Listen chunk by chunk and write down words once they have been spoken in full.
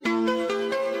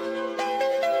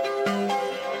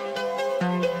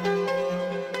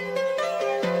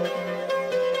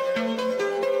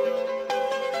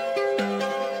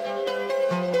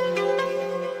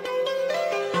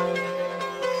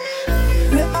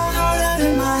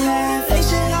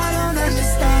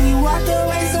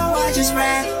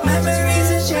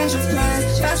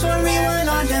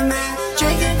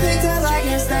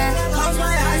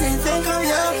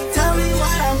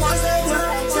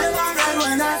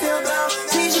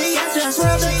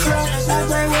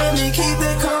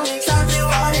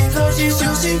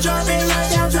drop it right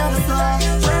down to the floor.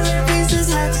 Wearing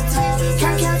pieces head to toe.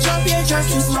 Can't catch up, you're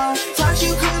just too slow. Thought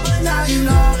you could, but now you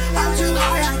know. I'm too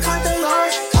high, I cut the low.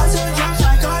 Got so drunk,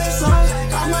 I got it slow.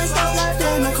 Got my stuff left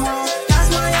in the cold. That's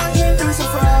why I came through so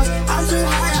froze. I'm too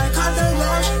high, I cut the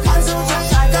low. Got so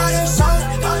drunk, I got it slow.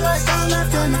 Got my stuff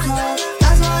left in the cold.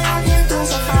 That's why I came through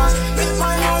so froze. With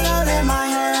my heart out in my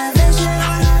hand. This shit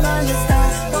I don't understand.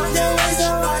 But the way so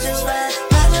I just read.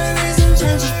 Memories and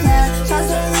change of plan. Tries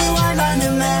to rewind on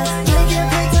demand. Take it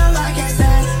picture like it's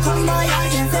dead. Close my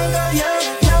eyes and think of you.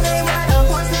 Tell me what I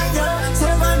want to do.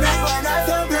 Sip my neck when I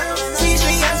feel blue. Teach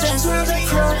me essence with the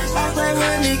crew. Act like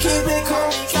with me, keep it cool.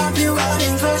 Stop you out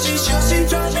in Gucci shoes. She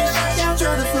drop it right down to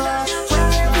the floor.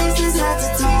 Wearing pieces head to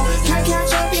toe. Can't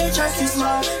catch up, you're just too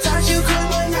slow. Thought you could,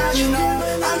 but now you know.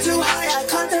 I'm too high, I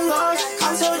cut the low.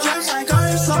 I'm so drunk, I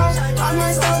got it slow. Got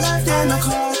my stuff left in the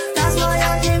cold.